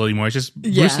everybody loves Lily more. It's just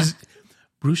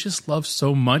Bruce just loves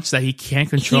so much that he can't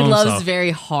control himself. He himself. loves very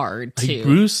hard too. Like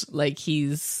Bruce,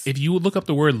 he's. If you look up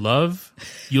the word love,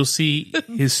 you'll see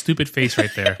his stupid face right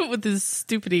there with his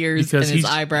stupid ears and his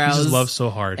eyebrows. He just loves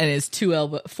so hard, and his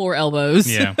 4 elbows.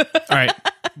 Yeah. All right,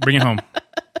 bring it home.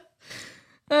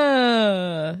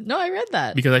 No, I read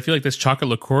that because I feel like this chocolate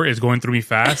liqueur is going through me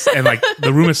fast, and like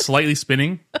the room is slightly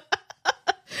spinning.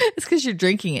 It's because you're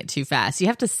drinking it too fast. You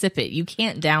have to sip it. You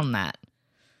can't down that.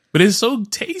 But it's so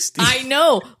tasty. I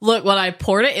know. Look, when I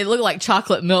poured it, it looked like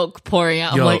chocolate milk pouring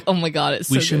out. I'm like, oh my God, it's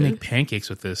so good. We should make pancakes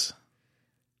with this.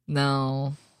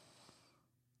 No.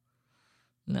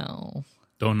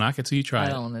 Don't knock it till you try it.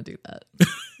 I don't want to do that.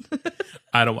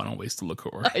 I don't want to waste the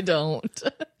liqueur. I don't.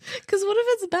 Because what if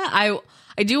it's bad?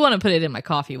 I do want to put it in my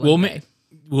coffee one day.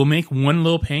 We'll make one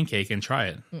little pancake and try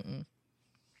it.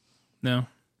 No.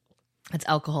 It's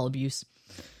alcohol abuse.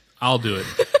 I'll do it.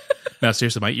 No,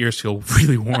 seriously, my ears feel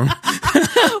really warm.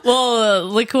 Well,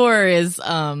 liqueur is, see,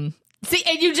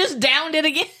 and you just downed it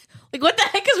again. Like, what the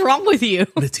heck is wrong with you?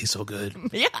 But it tastes so good.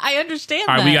 Yeah, I understand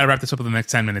All right, that. we got to wrap this up in the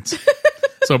next 10 minutes.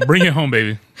 So bring it home,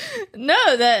 baby.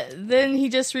 No, then he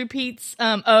just repeats.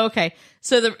 Okay.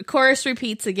 So the chorus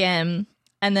repeats again,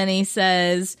 and then he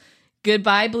says,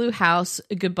 "Goodbye, blue house.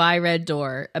 Goodbye, red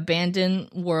door.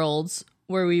 Abandoned worlds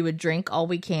where we would drink all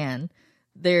we can.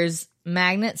 There's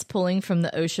magnets pulling from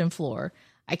the ocean floor.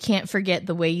 I can't forget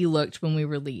the way you looked when we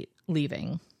were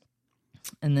leaving."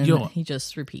 And then he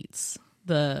just repeats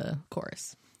the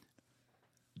chorus.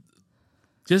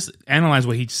 Just analyze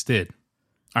what he just did.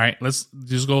 All right, let's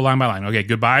just go line by line. Okay,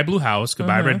 goodbye, blue house.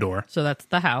 Goodbye, red door. So that's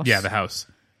the house. Yeah, the house.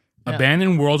 Yep.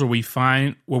 Abandoned worlds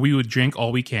where we would drink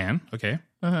all we can. Okay.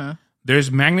 There's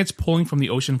magnets pulling from the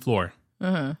ocean floor. You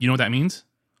know what that means?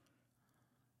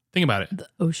 Think about it. The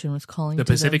ocean was calling. The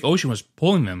Pacific Ocean was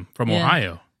pulling them from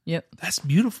Ohio. Yep. That's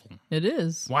beautiful. It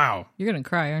is. Wow. You're gonna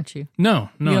cry, aren't you? No,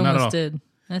 you not at all. Did.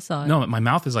 I saw it. No, my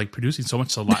mouth is like producing so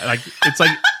much saliva. Like it's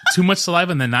like too much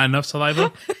saliva and then not enough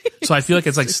saliva. So I feel like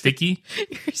it's like sticky.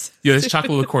 Yeah, this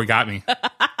chocolate liqueur got me.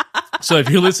 So if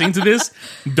you're listening to this,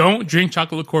 don't drink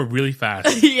chocolate liqueur really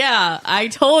fast. Yeah, I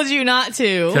told you not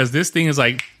to. Because this thing is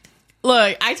like...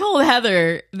 Look, I told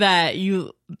Heather that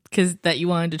you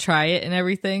wanted to try it and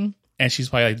everything. And she's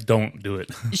probably like, don't do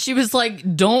it. She was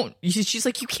like, don't. She's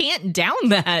like, you can't down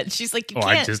that. She's like, you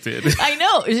can't. I just did. I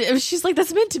know. She's like,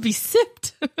 that's meant to be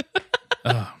sipped.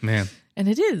 Oh, man. And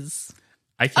it is.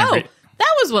 I can't.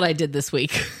 That was what I did this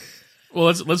week. Well,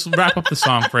 let's wrap up the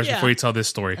song first before you tell this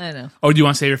story. I know. Oh, do you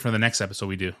want to save it for the next episode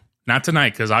we do? Not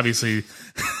tonight, because obviously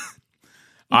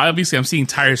I'm seeing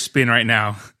tires spin right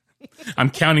now.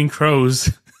 I'm counting crows.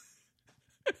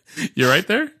 You're right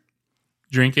there?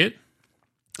 Drink it.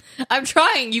 I'm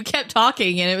trying. You kept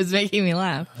talking, and it was making me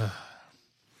laugh.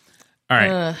 All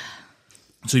right.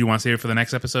 So you want to save it for the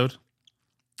next episode?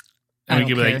 I don't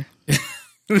care.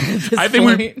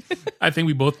 I think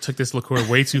we both took this liqueur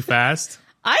way too fast.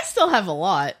 I still have a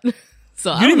lot.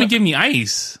 So you didn't even give me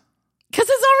ice. Because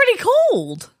it's already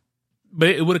cold. But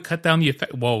it would have cut down the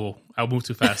effect. Whoa, I'll move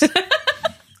too fast.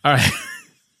 All right.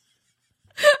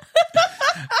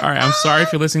 All right, I'm sorry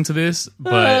if you're listening to this,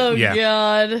 but yeah. Oh,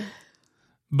 God.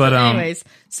 But anyways,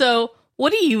 so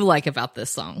what do you like about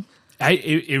this song?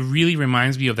 It really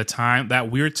reminds me of that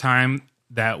weird time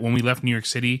that when we left New York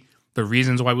City, the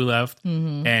reasons why we left,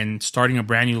 and starting a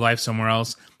brand new life somewhere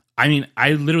else. I mean,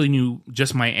 I literally knew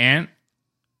just my aunt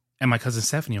and my cousin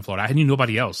Stephanie in Florida. I knew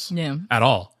nobody else at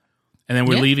all. And then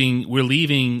we're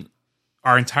leaving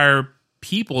our entire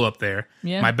people up there.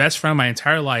 Yeah. My best friend, my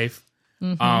entire life,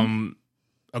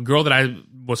 a girl that I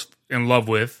was in love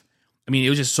with. I mean, it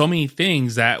was just so many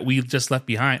things that we just left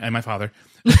behind. And my father.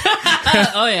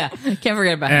 Oh, yeah. Can't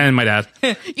forget about him. And my dad.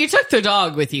 You took the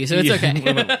dog with you, so it's okay.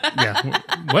 Yeah.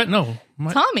 What? No.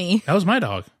 Tommy. That was my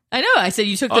dog. I know. I said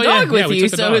you took the dog with you,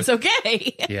 so it's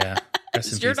okay. Yeah.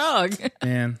 It's your dog.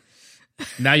 Man.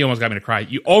 Now you almost got me to cry.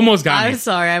 You almost got me. I'm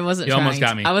sorry. I wasn't trying. You almost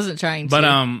got me. I wasn't trying to.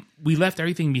 But we left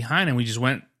everything behind and we just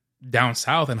went down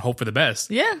south and hoped for the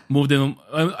best. Yeah. Moved in.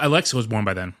 Alexa was born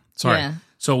by then. Sorry. Yeah.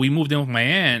 So we moved in with my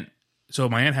aunt. So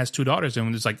my aunt has 2 daughters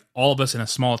and it's like all of us in a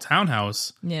small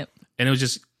townhouse. Yep. And it was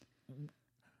just...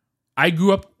 I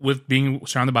grew up with being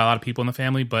surrounded by a lot of people in the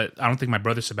family, but I don't think my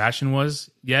brother Sebastian was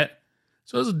yet.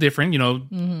 So it was different,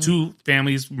 2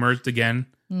 families merged again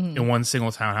in one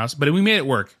single townhouse. But we made it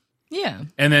work. Yeah.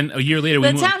 And then a year later...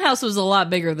 The townhouse was a lot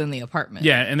bigger than the apartment.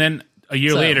 Yeah, and then a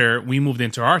year later, we moved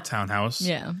into our townhouse.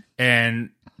 Yeah.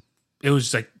 And it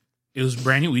was like... It was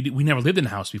brand new. We never lived in a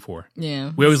house before.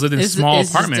 Yeah. We always lived in small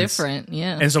apartments. It's different,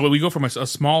 yeah. And so we go from a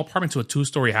small apartment to a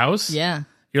 2-story house. Yeah.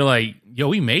 you're like, yo,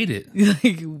 we made it.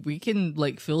 Like, we can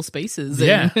like fill spaces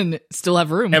and still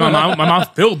have room. And my mom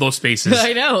filled those spaces.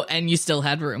 I know, and you still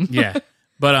had room. Yeah.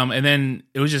 But and then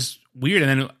it was just weird.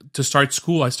 And then to start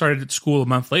school, I started at school a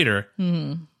month later.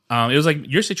 Mm-hmm. It was like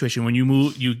your situation when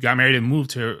you got married and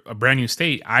moved to a brand new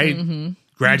state. I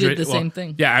graduated. You did the same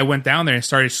thing. Yeah, I went down there and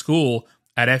started school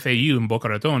at FAU in Boca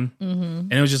Raton. Mm-hmm.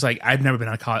 And it was just like, I've never been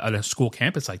on a school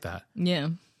campus like that. Yeah.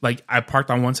 Like, I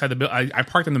parked on one side of the building. I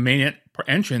parked in the main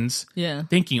entrance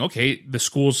thinking, okay, the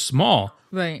school's small.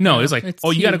 Right. No, it's like, you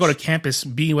huge. got to go to campus,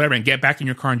 be whatever, and get back in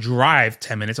your car and drive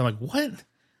 10 minutes. I'm like, what?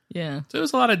 Yeah. So it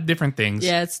was a lot of different things.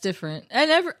 Yeah, it's different.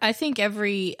 And I think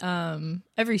every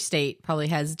state probably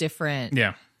has different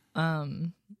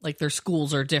like their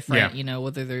schools are different,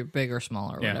 whether they're big or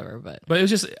small or whatever. But it was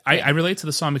just I relate to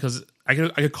the song because I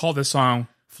could call this song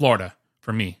Florida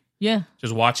for me. Yeah.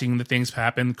 Just watching the things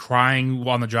happen, crying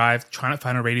on the drive, trying to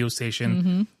find a radio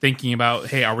station, thinking about,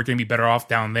 hey, are we going to be better off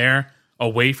down there,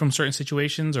 away from certain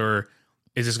situations, or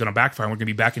is this going to backfire? And we're going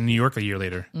to be back in New York a year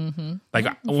later. Mm-hmm. Like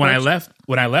when I left,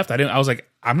 I was like,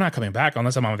 I'm not coming back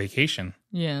unless I'm on vacation.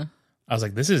 Yeah. I was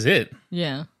like, this is it.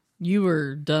 Yeah. You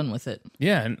were done with it.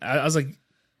 Yeah. And I was like,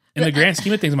 in the grand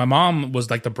scheme of things, my mom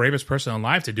was like the bravest person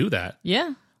alive to do that.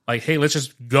 Yeah. Like, hey, let's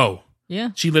just go. Yeah.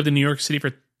 She lived in New York City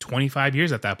for 25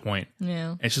 years at that point.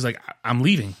 Yeah. And she's like, I'm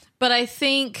leaving. But I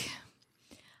think,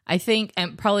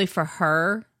 and probably for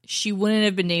her, she wouldn't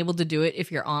have been able to do it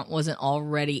if your aunt wasn't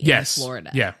already in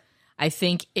Florida. Yeah. I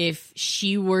think if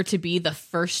she were to be the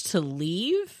first to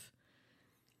leave,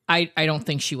 I don't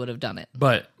think she would have done it.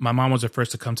 But my mom was the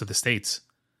first to come to the States.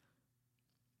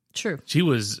 True. She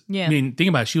was, yeah. I mean, think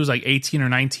about it. She was like 18 or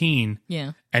 19.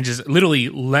 Yeah. And just literally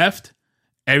left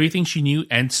everything she knew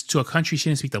and to a country she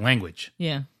didn't speak the language.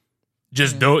 Yeah.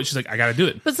 Just do it. She's like, I got to do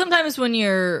it. But sometimes when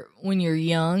you're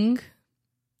young,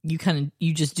 you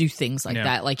just do things like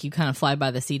that. Like you kind of fly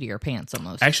by the seat of your pants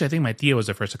almost. Actually, I think my tia was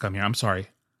the first to come here. I'm sorry.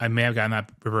 I may have gotten that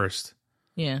reversed.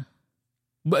 Yeah.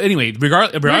 But anyway,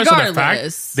 regardless of the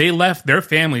fact, they left their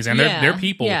families and their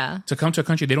people to come to a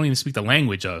country they don't even speak the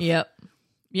language of. Yep.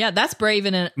 Yeah, that's brave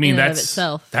in and of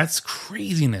itself. That's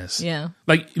craziness. Yeah.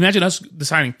 Like, imagine us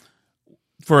deciding,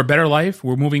 for a better life,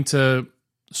 we're moving to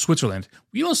Switzerland.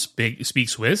 We don't speak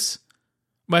Swiss.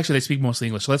 Well, actually, they speak mostly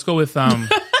English. So let's go with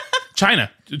China.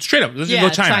 Straight up. Let's just go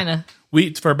China.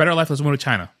 For a better life, let's move to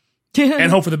China. And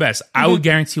hope for the best. I would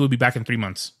guarantee we'll be back in 3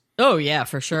 months. Oh, yeah,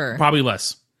 for sure. Probably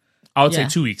less. I would say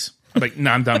 2 weeks. I'm like,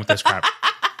 no, I'm done with this crap.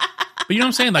 But you know what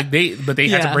I'm saying? Like, they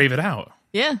had to brave it out.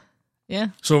 Yeah. Yeah.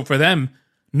 So for them,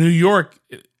 New York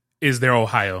is their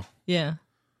Ohio. Yeah.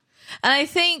 And I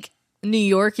think New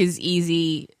York is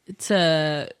easy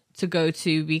to go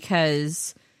to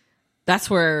because that's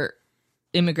where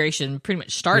immigration pretty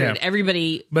much started. Yeah.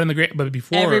 Everybody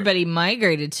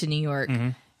migrated to New York,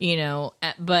 and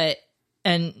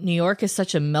New York is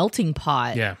such a melting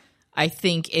pot. Yeah. I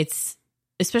think it's,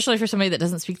 especially for somebody that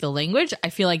doesn't speak the language, I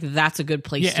feel like that's a good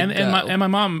place to go. And my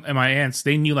mom and my aunts,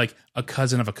 they knew like a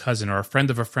cousin of a cousin or a friend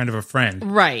of a friend of a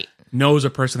friend. Right. Knows a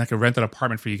person that could rent an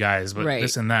apartment for you guys, but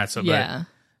this and that. So, but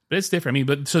it's different. I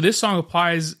mean, so this song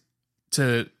applies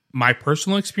to my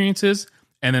personal experiences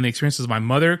and then the experiences of my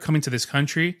mother coming to this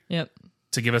country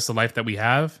to give us the life that we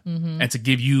have and to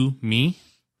give you me.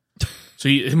 So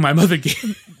my mother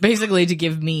gave... Basically to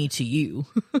give me to you.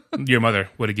 Your mother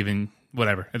would have given...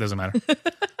 Whatever. It doesn't matter.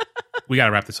 We got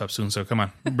to wrap this up soon, so come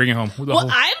on. Bring it home. I'm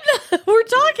not... We're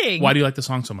talking. Why do you like the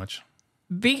song so much?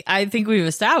 I think we've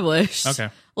established. Okay.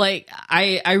 Like,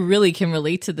 I really can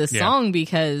relate to this song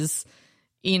because,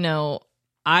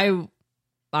 I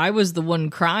was the one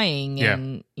crying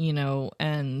and,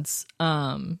 and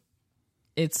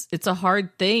it's a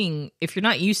hard thing if you're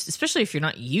not used, especially if you're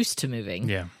not used to moving.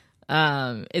 Yeah.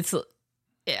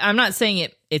 I'm not saying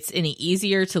it's any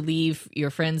easier to leave your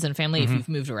friends and family if you've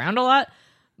moved around a lot,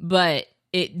 but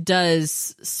it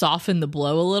does soften the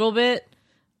blow a little bit.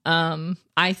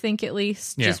 I think at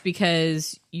least just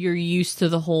because you're used to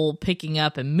the whole picking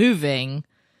up and moving,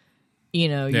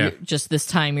 you're just this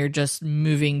time you're just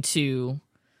moving to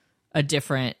a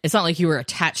different, it's not like you were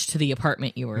attached to the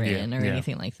apartment you were in or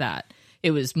anything like that.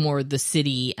 It was more the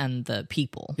city and the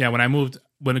people. Yeah.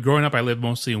 When growing up, I lived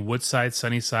mostly in Woodside,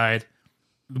 Sunnyside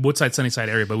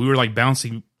area, but we were like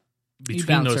bouncing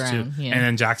between those two. And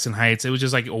then Jackson Heights. It was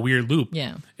just like a weird loop.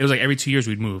 Yeah. It was like every 2 years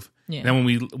we'd move. Yeah. And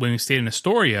then when we stayed in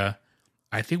Astoria,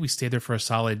 I think we stayed there for a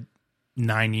solid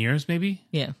 9 years maybe.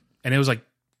 Yeah. And it was like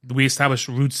we established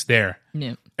roots there.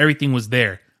 Yeah. Everything was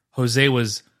there. Jose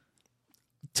was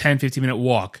 10, 15-minute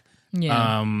walk.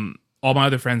 Yeah. All my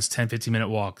other friends, 10, 15-minute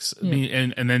walks. Yeah.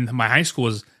 And then my high school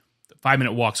was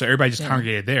 5-minute walk. So everybody just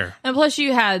congregated there. And plus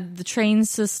you had the train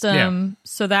system.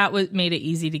 So that made it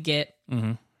easy to get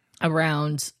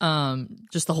around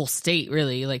just the whole state,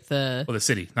 really. Like the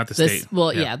city, not the state.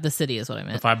 Well, the city is what I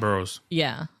meant. The 5 boroughs.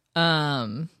 Yeah.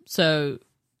 So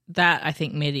that I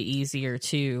think made it easier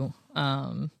too.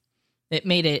 It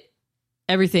made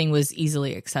everything was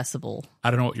easily accessible.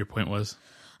 I don't know what your point was.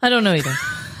 I don't know either.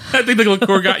 I think the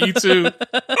liqueur got you too.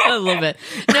 A little bit.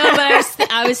 No,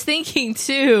 but I was thinking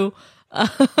too. I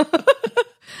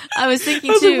was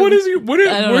thinking too. Like,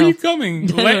 where are you coming?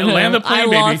 Land the plane,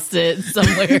 baby. I lost it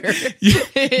somewhere.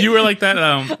 you were like that.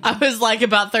 I was like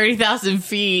about 30,000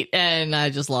 feet, and I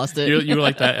just lost it. You were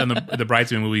like that in the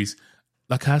Bridesmaid movies.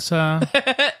 La casa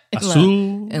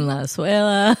azul en la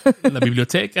escuela, la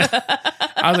biblioteca.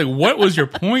 I was like, what was your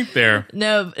point there?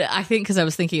 No, I think because I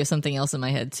was thinking of something else in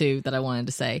my head too that I wanted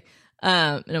to say.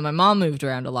 My mom moved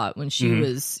around a lot when she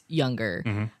was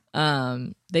younger.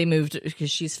 They moved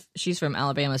because she's from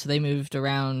Alabama, so they moved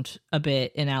around a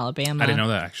bit in Alabama. I didn't know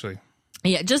that, actually.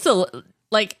 Yeah, just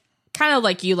kind of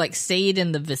like you stayed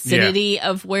in the vicinity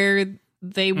of where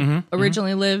they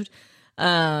originally lived,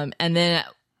 and then at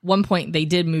one point they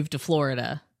did move to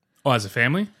Florida. Oh, as a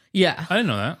family? Yeah, I didn't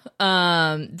know that.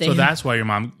 So that's why your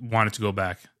mom wanted to go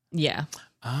back. Yeah.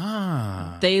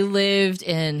 Ah. They lived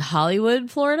in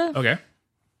Hollywood, Florida. Okay.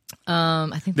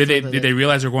 I think did they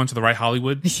realize they're going to the right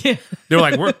Hollywood? Yeah. They were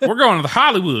like, we're going to the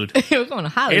Hollywood. We're going to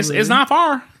Hollywood. It's not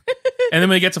far. And then when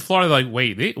they get to Florida, they're like,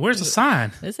 wait, where's the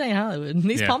sign? This ain't Hollywood.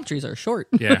 These palm trees are short.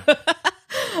 Yeah.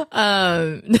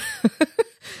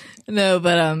 No,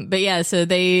 but yeah, so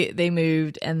they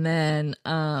moved, and then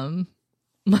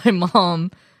my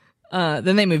mom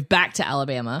then they moved back to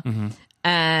Alabama,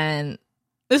 and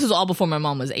this was all before my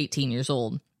mom was 18 years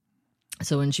old.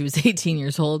 So when she was 18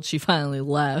 years old, she finally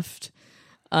left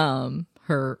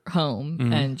her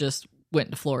home and just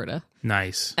went to Florida.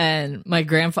 Nice. And my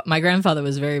grandfather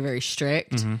was very, very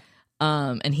strict,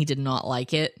 and he did not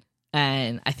like it.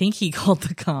 And I think he called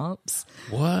the cops.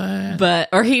 What?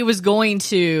 Or he was going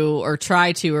to, or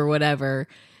try to, or whatever,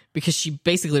 because she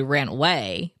basically ran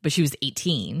away, but she was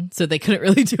 18, so they couldn't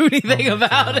really do anything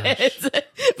about it.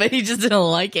 But he just didn't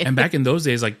like it. And back in those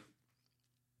days, that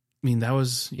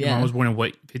was, your mom was born in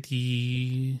what,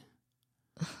 50?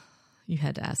 You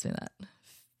had to ask me that.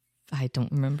 I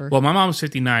don't remember. Well, my mom was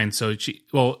 59, so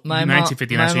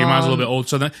 1959, so your mom's a little bit old.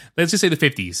 So let's just say the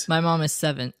 50s. My mom is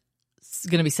going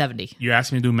to be 70. You're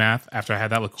asking me to do math after I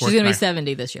had that liqueur? She's going to be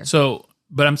 70 this year. So,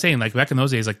 but I'm saying, back in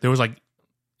those days, there was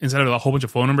instead of a whole bunch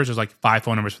of phone numbers, there's 5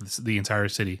 phone numbers for the entire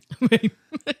city. Yeah.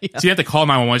 So you have to call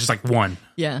 911, it's just one.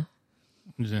 Yeah.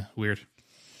 Weird.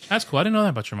 That's cool. I didn't know that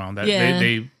about your mom. That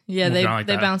they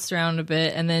bounced around a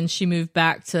bit, and then she moved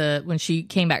back to, when she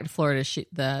came back to Florida,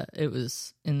 it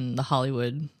was in the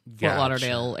Hollywood, Fort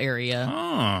Lauderdale area.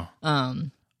 Oh.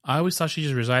 I always thought she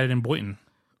just resided in Boynton.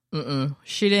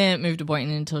 She didn't move to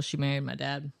Boynton until she married my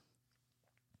dad.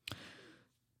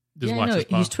 Just I know.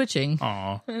 He's twitching.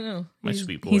 Aw. I know. My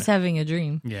sweet boy. He's having a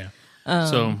dream. Yeah.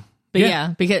 Because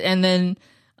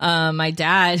my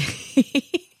dad,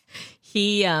 he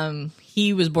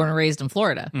was born and raised in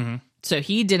Florida. So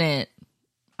he didn't,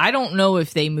 I don't know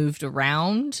if they moved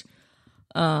around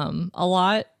a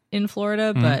lot in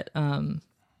Florida, but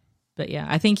yeah,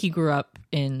 I think he grew up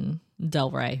in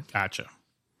Delray. Gotcha.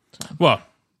 So. Well,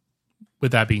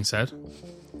 with that being said,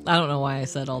 I don't know why I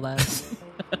said all that.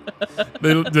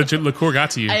 the liqueur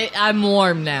got to you. I'm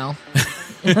warm now.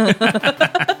 Well,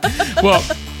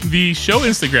 the show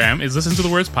Instagram is Listen to the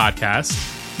Words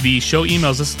Podcast. The show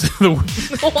emails Listen to the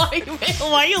Words.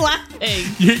 Why are you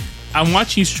laughing? I'm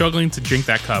watching you struggling to drink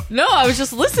that cup. No, I was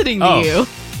just listening to you.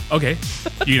 Okay.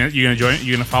 You gonna join it?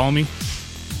 You gonna follow me?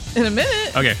 In a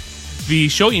minute. Okay. The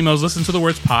show emails Listen to the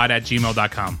Words Pod at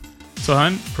gmail.com. So,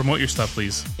 hun, promote your stuff,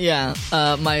 please. Yeah,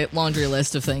 my laundry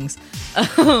list of things.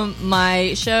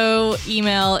 My show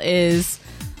email is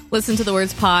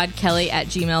listentothewordspod,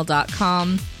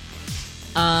 Kelly@gmail.com.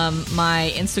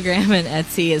 My Instagram and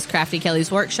Etsy is Crafty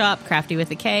Kelly's Workshop, Crafty with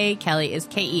a K. Kelly is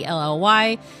Kelly.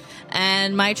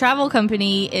 And my travel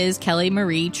company is Kelly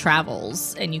Marie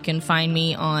Travels. And you can find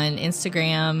me on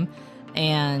Instagram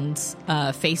and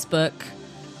Facebook.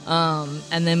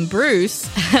 And then Bruce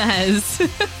has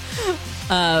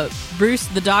Bruce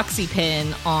the Doxy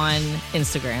Pin on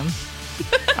Instagram.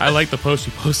 I like the post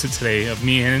you posted today of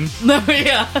me and No,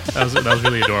 yeah, that was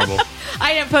really adorable.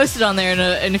 I didn't post it on there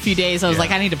in a few days. I was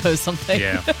like, I need to post something.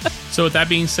 Yeah. So with that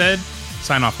being said,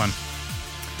 sign off, hun.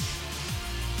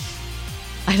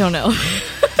 I don't know.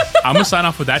 I'm gonna sign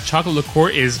off with that. Chocolate liqueur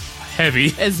is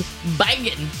heavy. It's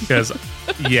banging. Because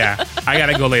I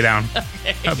gotta go lay down.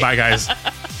 Okay. Bye, guys.